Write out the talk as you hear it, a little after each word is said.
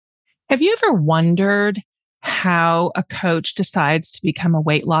Have you ever wondered how a coach decides to become a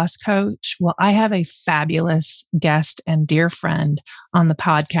weight loss coach? Well, I have a fabulous guest and dear friend on the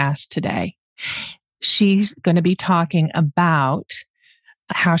podcast today. She's going to be talking about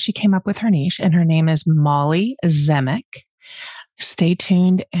how she came up with her niche, and her name is Molly Zemek. Stay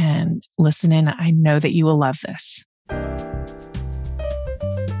tuned and listen in. I know that you will love this.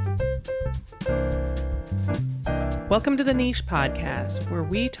 Welcome to the Niche Podcast, where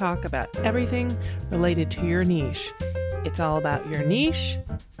we talk about everything related to your niche. It's all about your niche,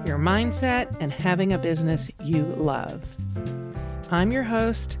 your mindset, and having a business you love. I'm your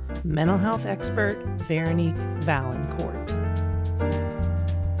host, mental health expert, Veronique Valancourt.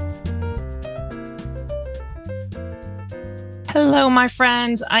 Hello, my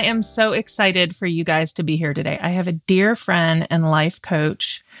friends. I am so excited for you guys to be here today. I have a dear friend and life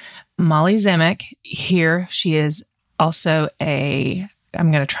coach, Molly Zemek, here. She is also I'm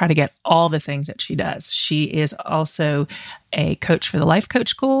going to try to get all the things that she does. She is also a coach for the Life Coach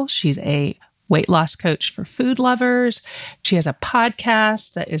School. She's a weight loss coach for food lovers. She has a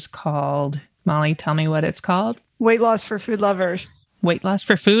podcast that is called, Molly, tell me what it's called. Weight Loss for Food Lovers. Weight Loss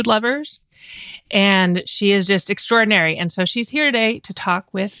for Food Lovers. And she is just extraordinary. And so she's here today to talk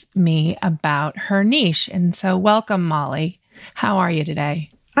with me about her niche. And so welcome, Molly. How are you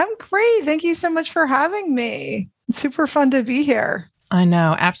today? I'm great. Thank you so much for having me. It's super fun to be here. I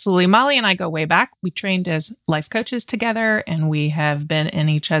know, absolutely. Molly and I go way back. We trained as life coaches together, and we have been in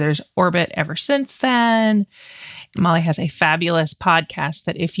each other's orbit ever since then. Molly has a fabulous podcast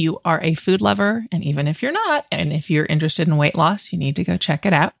that if you are a food lover, and even if you're not, and if you're interested in weight loss, you need to go check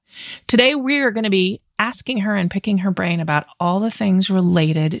it out. Today, we are going to be asking her and picking her brain about all the things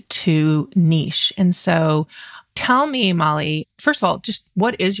related to niche. And so tell me, Molly, first of all, just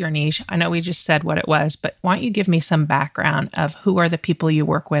what is your niche? I know we just said what it was, but why don't you give me some background of who are the people you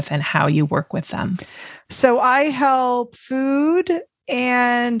work with and how you work with them? So I help food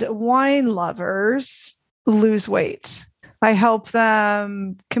and wine lovers lose weight. I help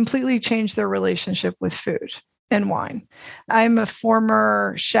them completely change their relationship with food and wine. I'm a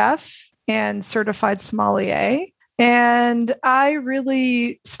former chef and certified sommelier. And I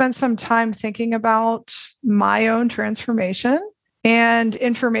really spent some time thinking about my own transformation and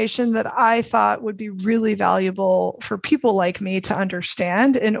information that I thought would be really valuable for people like me to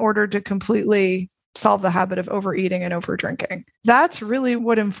understand in order to completely solve the habit of overeating and overdrinking. That's really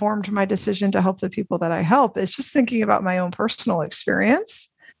what informed my decision to help the people that I help, is just thinking about my own personal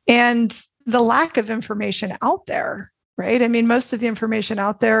experience and the lack of information out there, right? I mean, most of the information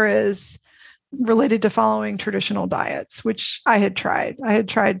out there is related to following traditional diets, which I had tried. I had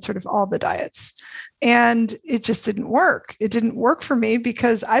tried sort of all the diets, and it just didn't work. It didn't work for me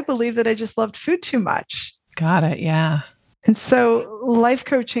because I believe that I just loved food too much. Got it. Yeah. And so life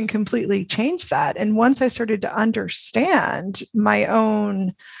coaching completely changed that. And once I started to understand my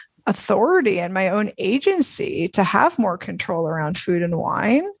own authority and my own agency to have more control around food and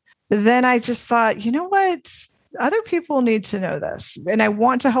wine, then I just thought, you know what? Other people need to know this. And I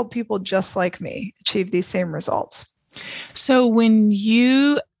want to help people just like me achieve these same results. So when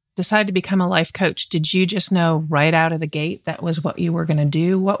you decided to become a life coach, did you just know right out of the gate that was what you were going to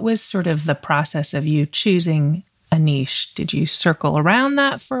do? What was sort of the process of you choosing a niche? Did you circle around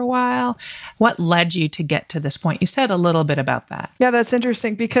that for a while? What led you to get to this point? You said a little bit about that. Yeah, that's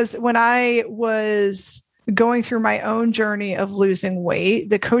interesting, because when I was going through my own journey of losing weight,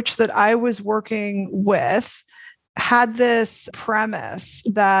 the coach that I was working with had this premise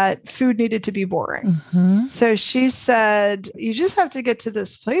that food needed to be boring. Mm-hmm. So she said, you just have to get to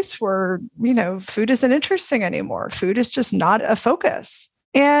this place where, food isn't interesting anymore. Food is just not a focus.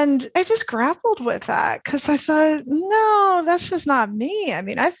 And I just grappled with that because I thought, no, that's just not me. I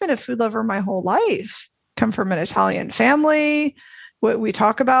mean, I've been a food lover my whole life, come from an Italian family. We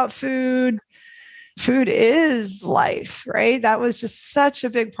talk about food. Food is life, right? That was just such a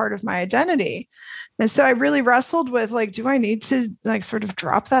big part of my identity. And so I really wrestled with, do I need to sort of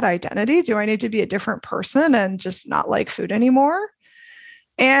drop that identity? Do I need to be a different person and just not like food anymore?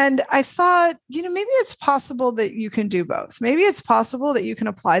 And I thought, maybe it's possible that you can do both. Maybe it's possible that you can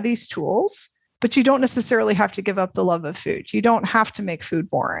apply these tools, but you don't necessarily have to give up the love of food. You don't have to make food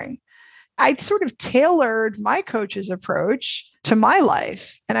boring. I sort of tailored my coach's approach to my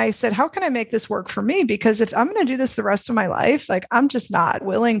life. And I said, how can I make this work for me? Because if I'm going to do this the rest of my life, I'm just not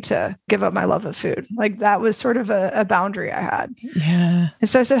willing to give up my love of food. That was sort of a boundary I had. Yeah. And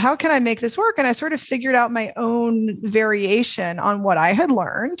so I said, how can I make this work? And I sort of figured out my own variation on what I had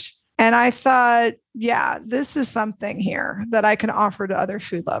learned. And I thought, yeah, this is something here that I can offer to other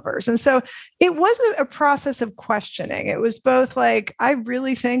food lovers. And so it wasn't a process of questioning. It was both like, I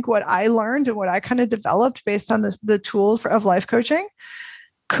really think what I learned and what I kind of developed based on the tools of life coaching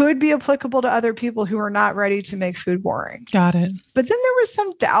could be applicable to other people who are not ready to make food boring. Got it. But then there was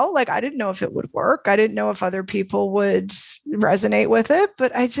some doubt. Like, I didn't know if it would work. I didn't know if other people would resonate with it,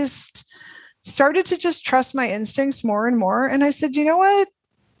 but I just started to just trust my instincts more and more. And I said, you know what?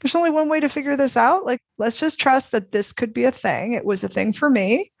 There's only one way to figure this out. Like, let's just trust that this could be a thing. It was a thing for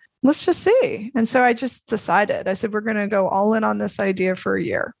me. Let's just see. And so I just decided, I said, we're going to go all in on this idea for a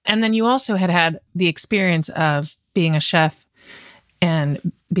year. And then you also had the experience of being a chef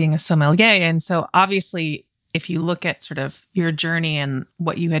and being a sommelier. And so obviously, if you look at sort of your journey and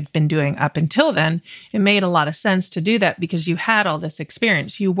what you had been doing up until then, it made a lot of sense to do that because you had all this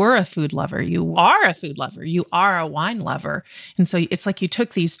experience. You were a food lover. You are a food lover. You are a wine lover. And so it's like you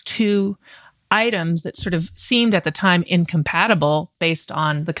took these two items that sort of seemed at the time incompatible based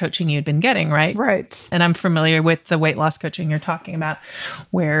on the coaching you'd been getting, right? Right. And I'm familiar with the weight loss coaching you're talking about,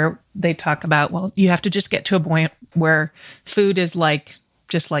 where they talk about, well, you have to just get to a point where food is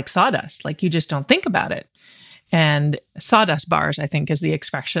just like sawdust, like you just don't think about it. And sawdust bars, I think, is the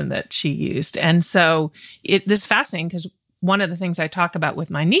expression that she used. And so this is fascinating because one of the things I talk about with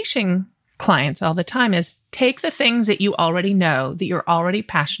my niching clients all the time is take the things that you already know, that you're already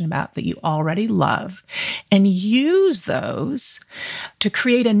passionate about, that you already love, and use those to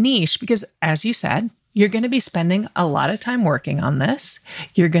create a niche. Because as you said, you're going to be spending a lot of time working on this.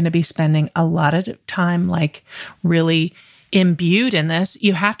 You're going to be spending a lot of time like really imbued in this.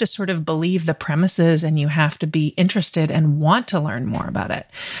 You have to sort of believe the premises and you have to be interested and want to learn more about it.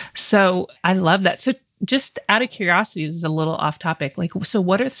 So I love that. So just out of curiosity, this is a little off topic. Like, so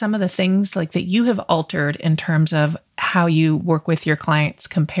what are some of the things like that you have altered in terms of how you work with your clients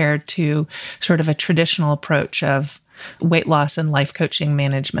compared to sort of a traditional approach of weight loss and life coaching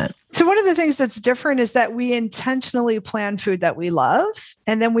management? So one of the things that's different is that we intentionally plan food that we love,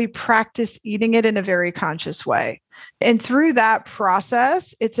 and then we practice eating it in a very conscious way. And through that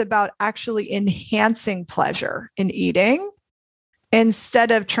process, it's about actually enhancing pleasure in eating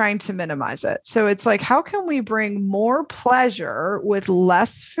instead of trying to minimize it. So it's like, how can we bring more pleasure with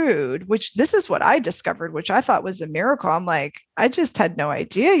less food, which this is what I discovered, which I thought was a miracle. I'm like, I just had no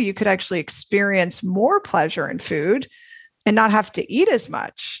idea you could actually experience more pleasure in food and not have to eat as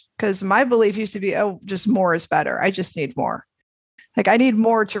much. Because my belief used to be, oh, just more is better. I just need more. Like, I need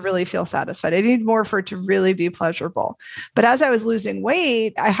more to really feel satisfied. I need more for it to really be pleasurable. But as I was losing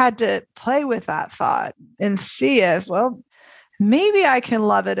weight, I had to play with that thought and see if, well, maybe I can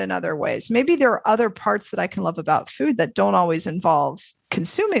love it in other ways. Maybe there are other parts that I can love about food that don't always involve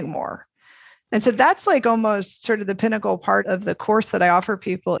consuming more. And so that's like almost sort of the pinnacle part of the course that I offer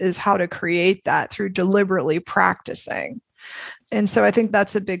people is how to create that through deliberately practicing. And so I think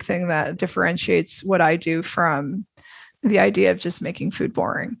that's a big thing that differentiates what I do from the idea of just making food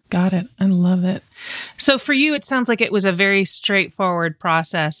boring. Got it. I love it. So for you, it sounds like it was a very straightforward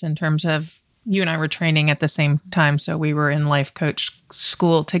process in terms of you and I were training at the same time. So we were in life coach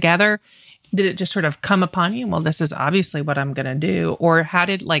school together. Did it just sort of come upon you? Well, this is obviously what I'm going to do. Or how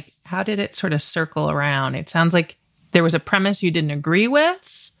did it sort of circle around? It sounds like there was a premise you didn't agree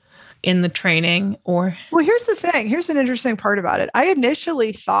with in the training, or? Well, here's the thing. Here's an interesting part about it. I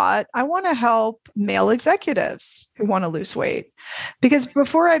initially thought I want to help male executives who want to lose weight, because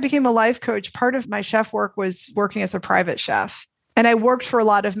before I became a life coach, part of my chef work was working as a private chef. And I worked for a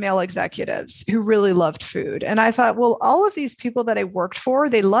lot of male executives who really loved food. And I thought, well, all of these people that I worked for,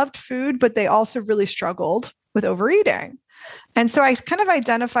 they loved food, but they also really struggled with overeating. And so I kind of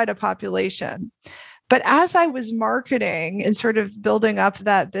identified a population. But as I was marketing and sort of building up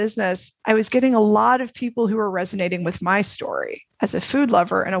that business, I was getting a lot of people who were resonating with my story as a food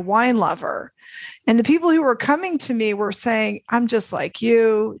lover and a wine lover. And the people who were coming to me were saying, I'm just like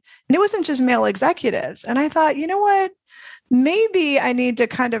you. And it wasn't just male executives. And I thought, you know what? Maybe I need to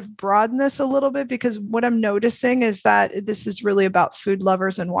kind of broaden this a little bit, because what I'm noticing is that this is really about food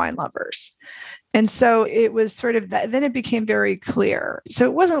lovers and wine lovers. And so it was sort of that, then it became very clear. So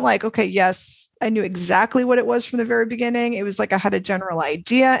it wasn't like, okay, yes, I knew exactly what it was from the very beginning. It was like I had a general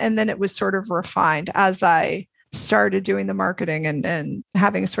idea, and then it was sort of refined as I started doing the marketing and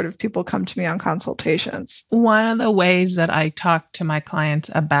having sort of people come to me on consultations. One of the ways that I talk to my clients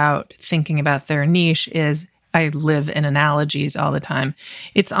about thinking about their niche is I live in analogies all the time.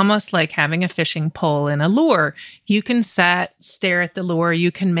 It's almost like having a fishing pole in a lure. You can stare at the lure, you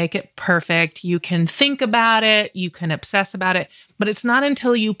can make it perfect, you can think about it, you can obsess about it, but it's not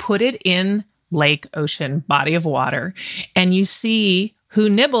until you put it in lake, ocean, body of water, and you see who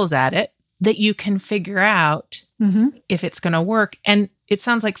nibbles at it that you can figure out if it's going to work. And it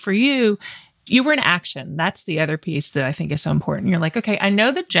sounds like for you, you were in action. That's the other piece that I think is so important. You're like, okay, I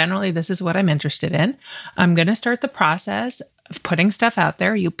know that generally this is what I'm interested in. I'm going to start the process of putting stuff out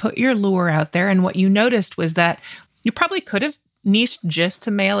there. You put your lure out there. And what you noticed was that you probably could have niched just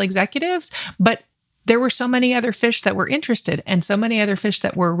to male executives, but there were so many other fish that were interested and so many other fish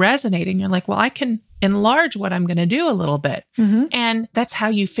that were resonating. You're like, well, I can enlarge what I'm going to do a little bit. And that's how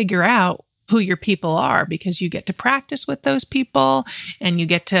you figure out who your people are, because you get to practice with those people and you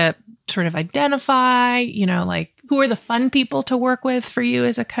get to sort of identify, like who are the fun people to work with for you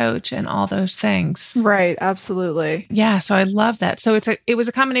as a coach and all those things. Right. Absolutely. Yeah. So I love that. So it was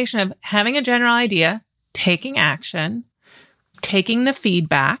a combination of having a general idea, taking action, taking the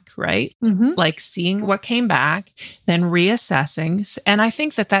feedback, right? Like seeing what came back, then reassessing. And I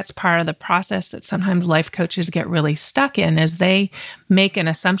think that that's part of the process that sometimes life coaches get really stuck in, is they make an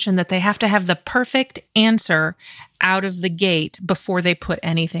assumption that they have to have the perfect answer out of the gate before they put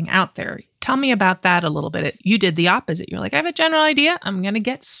anything out there. Tell me about that a little bit. You did the opposite. You're like, I have a general idea. I'm going to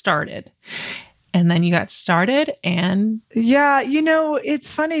get started. And then you got started and... Yeah, it's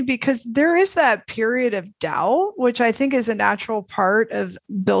funny because there is that period of doubt, which I think is a natural part of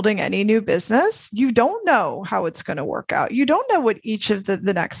building any new business. You don't know how it's going to work out. You don't know what each of the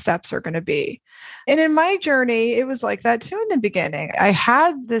next steps are going to be. And in my journey, it was like that too in the beginning. I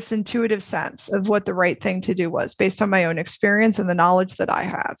had this intuitive sense of what the right thing to do was based on my own experience and the knowledge that I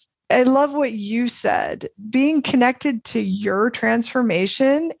have. I love what you said. Being connected to your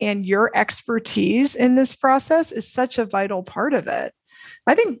transformation and your expertise in this process is such a vital part of it.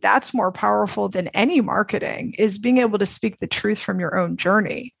 I think that's more powerful than any marketing, is being able to speak the truth from your own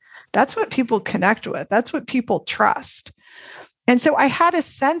journey. That's what people connect with. That's what people trust. And so I had a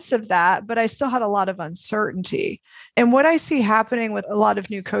sense of that, but I still had a lot of uncertainty. And what I see happening with a lot of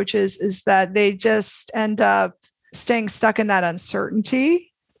new coaches is that they just end up staying stuck in that uncertainty,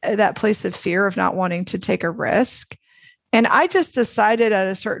 that place of fear of not wanting to take a risk. And I just decided at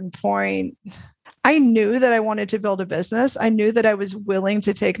a certain point, I knew that I wanted to build a business. I knew that I was willing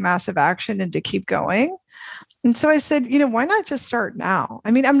to take massive action and to keep going. And so I said, why not just start now?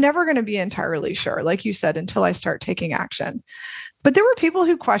 I mean, I'm never going to be entirely sure, like you said, until I start taking action. But there were people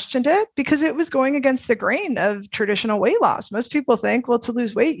who questioned it because it was going against the grain of traditional weight loss. Most people think, well, to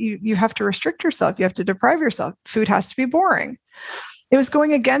lose weight, you have to restrict yourself. You have to deprive yourself. Food has to be boring. It was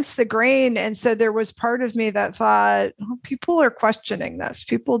going against the grain. And so there was part of me that thought, oh, people are questioning this.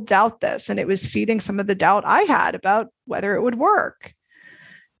 People doubt this. And it was feeding some of the doubt I had about whether it would work.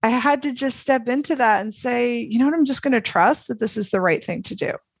 I had to just step into that and say, you know what, I'm just going to trust that this is the right thing to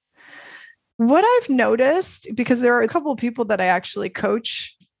do. What I've noticed, because there are a couple of people that I actually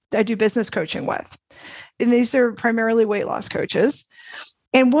coach, I do business coaching with, and these are primarily weight loss coaches.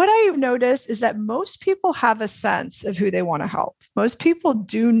 And what I've noticed is that most people have a sense of who they want to help. Most people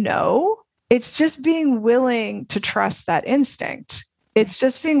do know. It's just being willing to trust that instinct. It's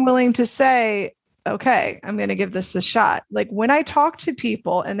just being willing to say, okay, I'm going to give this a shot. Like when I talk to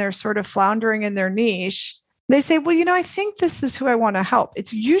people and they're sort of floundering in their niche, they say, well, I think this is who I want to help.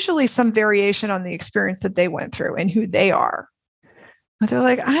 It's usually some variation on the experience that they went through and who they are. But they're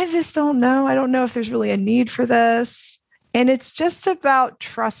like, I just don't know. I don't know if there's really a need for this. And it's just about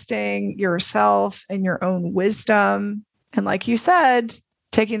trusting yourself and your own wisdom. And like you said,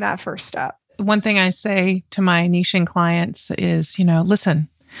 taking that first step. One thing I say to my niching clients is, listen,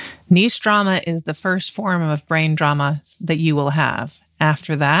 niche drama is the first form of brain drama that you will have.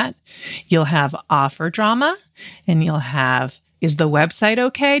 After that, you'll have offer drama, and you'll have, is the website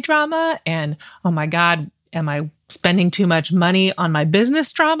okay drama? And, oh my God, am I spending too much money on my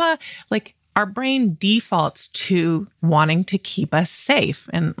business drama? Like, our brain defaults to wanting to keep us safe.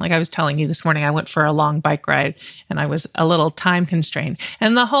 And like I was telling you this morning, I went for a long bike ride and I was a little time constrained.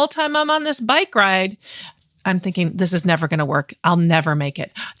 And the whole time I'm on this bike ride, I'm thinking, this is never going to work. I'll never make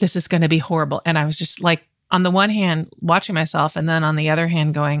it. This is going to be horrible. And I was just like, on the one hand, watching myself, and then on the other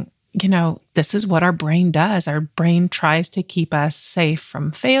hand, going, this is what our brain does. Our brain tries to keep us safe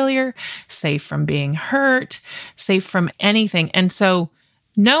from failure, safe from being hurt, safe from anything. And so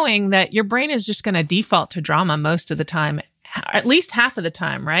knowing that your brain is just going to default to drama most of the time, at least half of the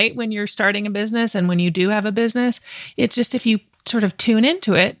time, right? When you're starting a business and when you do have a business, it's just if you sort of tune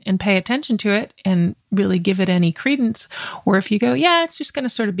into it and pay attention to it and really give it any credence, or if you go, yeah, it's just going to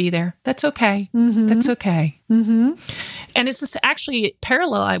sort of be there. That's okay. That's okay. And it's actually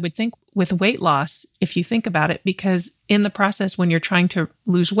parallel, I would think, with weight loss, if you think about it, because in the process, when you're trying to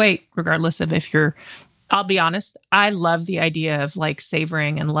lose weight, regardless of if you're I'll be honest, I love the idea of like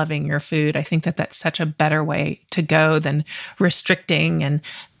savoring and loving your food. I think that that's such a better way to go than restricting and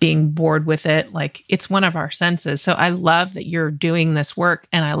being bored with it. Like it's one of our senses. So I love that you're doing this work,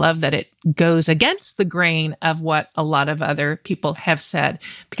 and I love that it goes against the grain of what a lot of other people have said,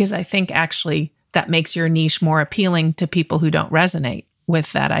 because I think actually that makes your niche more appealing to people who don't resonate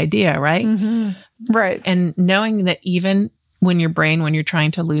with that idea, right? Mm-hmm. Right. And knowing that even when you're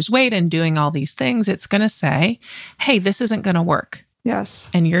trying to lose weight and doing all these things, it's going to say, hey, this isn't going to work. Yes.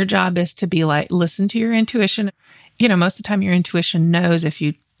 And your job is to be like, listen to your intuition. Most of the time your intuition knows if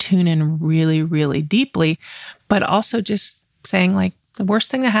you tune in really, really deeply, but also just saying like, the worst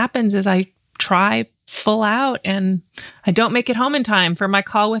thing that happens is I try full out and I don't make it home in time for my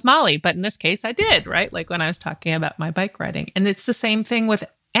call with Molly. But in this case, I did, right? Like when I was talking about my bike riding. And it's the same thing with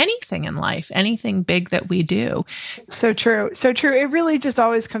anything in life, anything big that we do. So true. So true. It really just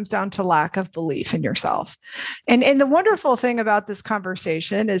always comes down to lack of belief in yourself. And the wonderful thing about this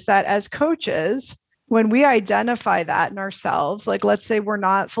conversation is that as coaches, when we identify that in ourselves, like let's say we're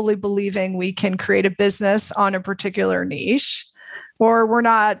not fully believing we can create a business on a particular niche, or we're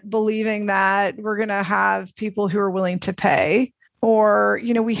not believing that we're going to have people who are willing to pay, or,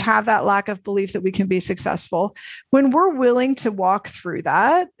 we have that lack of belief that we can be successful. When we're willing to walk through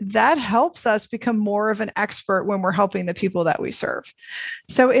that, that helps us become more of an expert when we're helping the people that we serve.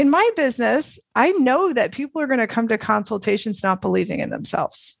 So in my business, I know that people are going to come to consultations not believing in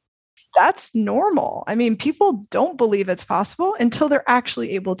themselves. That's normal. I mean, people don't believe it's possible until they're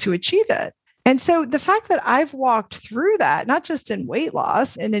actually able to achieve it. And so the fact that I've walked through that, not just in weight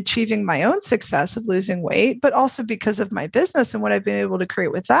loss and achieving my own success of losing weight, but also because of my business and what I've been able to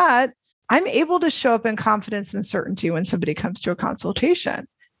create with that, I'm able to show up in confidence and certainty when somebody comes to a consultation.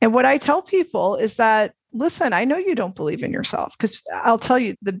 And what I tell people is that, listen, I know you don't believe in yourself, because I'll tell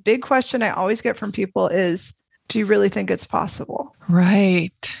you, the big question I always get from people is, do you really think it's possible?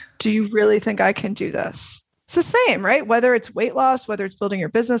 Right. Do you really think I can do this? It's the same, right? Whether it's weight loss, whether it's building your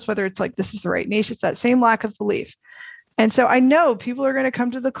business, whether it's like, this is the right niche, it's that same lack of belief. And so I know people are going to come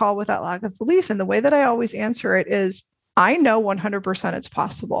to the call with that lack of belief. And the way that I always answer it is, I know 100% it's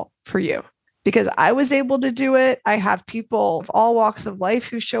possible for you because I was able to do it. I have people of all walks of life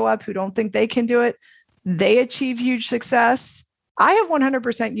who show up who don't think they can do it. They achieve huge success. I have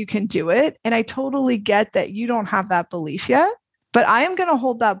 100% you can do it. And I totally get that you don't have that belief yet. But I am going to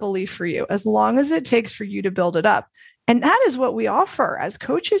hold that belief for you as long as it takes for you to build it up. And that is what we offer as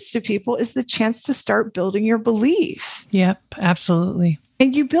coaches to people, is the chance to start building your belief. Yep, absolutely.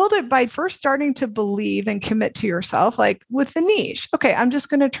 And you build it by first starting to believe and commit to yourself, like with the niche. Okay, I'm just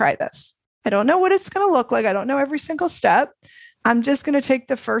going to try this. I don't know what it's going to look like. I don't know every single step. I'm just going to take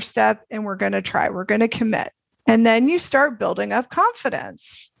the first step and we're going to try. We're going to commit. And then you start building up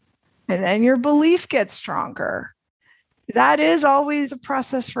confidence. And then your belief gets stronger. That is always a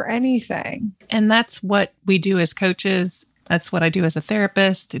process for anything. And that's what we do as coaches. That's what I do as a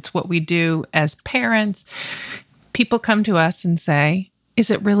therapist. It's what we do as parents. People come to us and say, is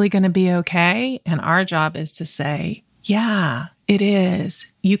it really going to be okay? And our job is to say, yeah, it is.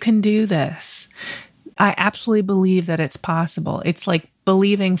 You can do this. I absolutely believe that it's possible. It's like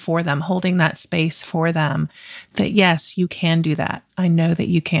believing for them, holding that space for them, that yes, you can do that. I know that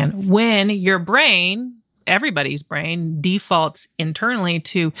you can. When your brain, everybody's brain, defaults internally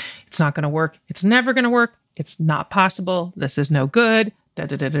to, it's not going to work. It's never going to work. It's not possible. This is no good. Da,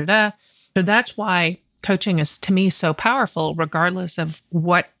 da, da, da, da. So that's why coaching is, to me, so powerful, regardless of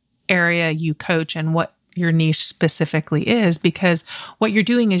what area you coach and what your niche specifically is, because what you're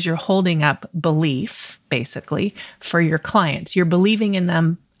doing is you're holding up belief, basically, for your clients. You're believing in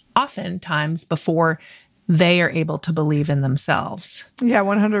them oftentimes before they are able to believe in themselves. Yeah,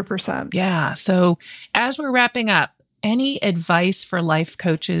 100%. Yeah. So as we're wrapping up, any advice for life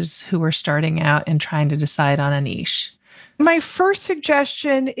coaches who are starting out and trying to decide on a niche? My first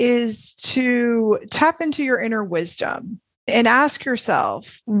suggestion is to tap into your inner wisdom and ask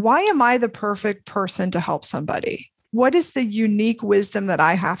yourself, why am I the perfect person to help somebody? What is the unique wisdom that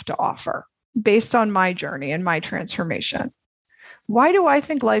I have to offer based on my journey and my transformation? Why do I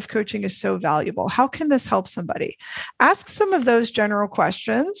think life coaching is so valuable? How can this help somebody? Ask some of those general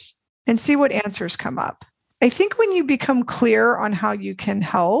questions and see what answers come up. I think when you become clear on how you can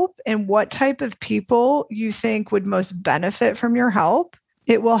help and what type of people you think would most benefit from your help,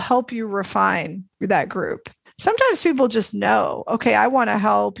 it will help you refine that group. sometimes people just know, okay, I want to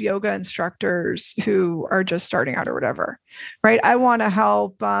help yoga instructors who are just starting out or whatever, right? I want to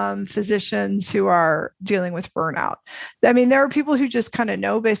help physicians who are dealing with burnout. I mean, there are people who just kind of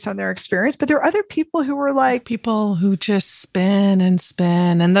know based on their experience, but there are other people who are like people who just spin and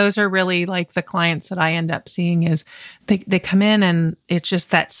spin. And those are really like the clients that I end up seeing is they come in and it's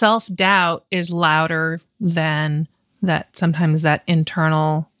just that self-doubt is louder than that, sometimes that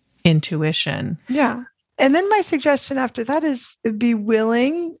internal intuition. Yeah. And then my suggestion after that is be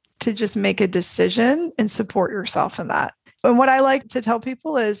willing to just make a decision and support yourself in that. And what I like to tell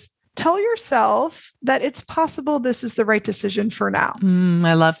people is tell yourself that it's possible this is the right decision for now.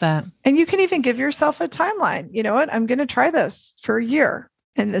 I love that. And you can even give yourself a timeline. You know what? I'm going to try this for a year.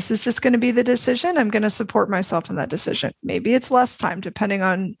 And this is just going to be the decision. I'm going to support myself in that decision. Maybe it's less time depending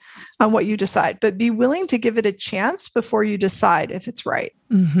on what you decide, but be willing to give it a chance before you decide if it's right.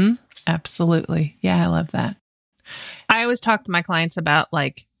 Mm-hmm. Absolutely. Yeah, I love that. I always talk to my clients about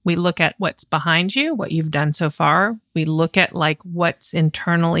like, we look at what's behind you, what you've done so far. We look at like what's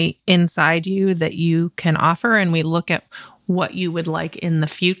internally inside you that you can offer. And we look at what you would like in the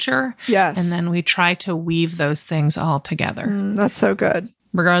future. Yes. And then we try to weave those things all together. That's so good.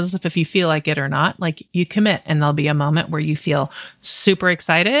 Regardless of if you feel like it or not, like you commit and there'll be a moment where you feel super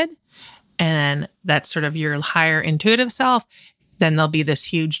excited. And that's sort of your higher intuitive self. Then there'll be this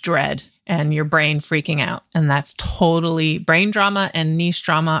huge dread and your brain freaking out. And that's totally, brain drama and niche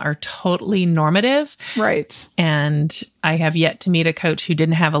drama are totally normative. Right. And I have yet to meet a coach who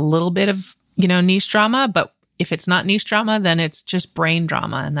didn't have a little bit of, niche drama, but if it's not niche drama, then it's just brain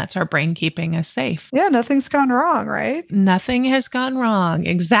drama. And that's our brain keeping us safe. Yeah, nothing's gone wrong, right? Nothing has gone wrong.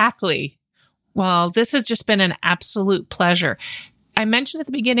 Exactly. Well, this has just been an absolute pleasure. I mentioned at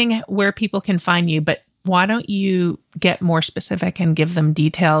the beginning where people can find you, but why don't you get more specific and give them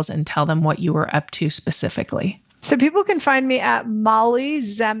details and tell them what you were up to specifically? So people can find me at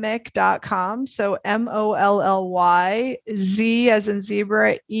mollyzemek.com. So MOLLY, Z as in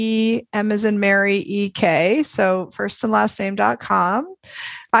zebra, E, M as in Mary, EK. So first and last name.com.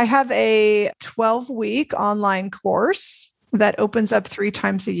 I have a 12-week online course that opens up 3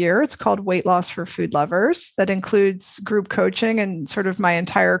 times a year. It's called Weight Loss for Food Lovers. That includes group coaching and sort of my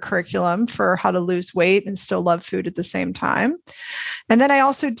entire curriculum for how to lose weight and still love food at the same time. And then I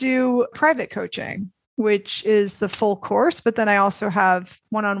also do private coaching, which is the full course, but then I also have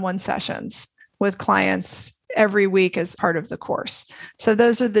one-on-one sessions with clients every week as part of the course. So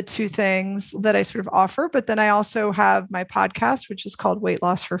those are the 2 things that I sort of offer. But then I also have my podcast, which is called Weight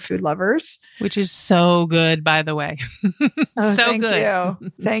Loss for Food Lovers. Which is so good, by the way. So good. Thank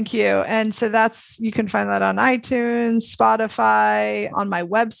you. Thank you. And so you can find that on iTunes, Spotify, on my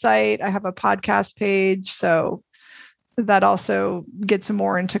website. I have a podcast page. So that also gets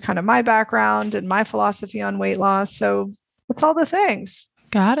more into kind of my background and my philosophy on weight loss. So it's all the things.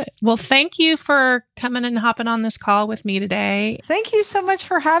 Got it. Well, thank you for coming and hopping on this call with me today. Thank you so much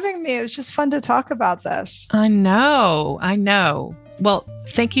for having me. It was just fun to talk about this. I know. Well,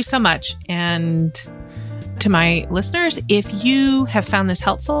 thank you so much. And to my listeners, if you have found this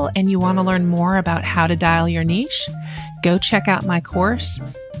helpful and you want to learn more about how to dial your niche, go check out my course,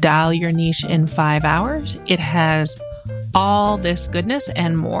 Dial Your Niche in 5 Hours. It has all this goodness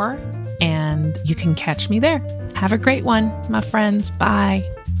and more, and you can catch me there. Have a great one, my friends. Bye.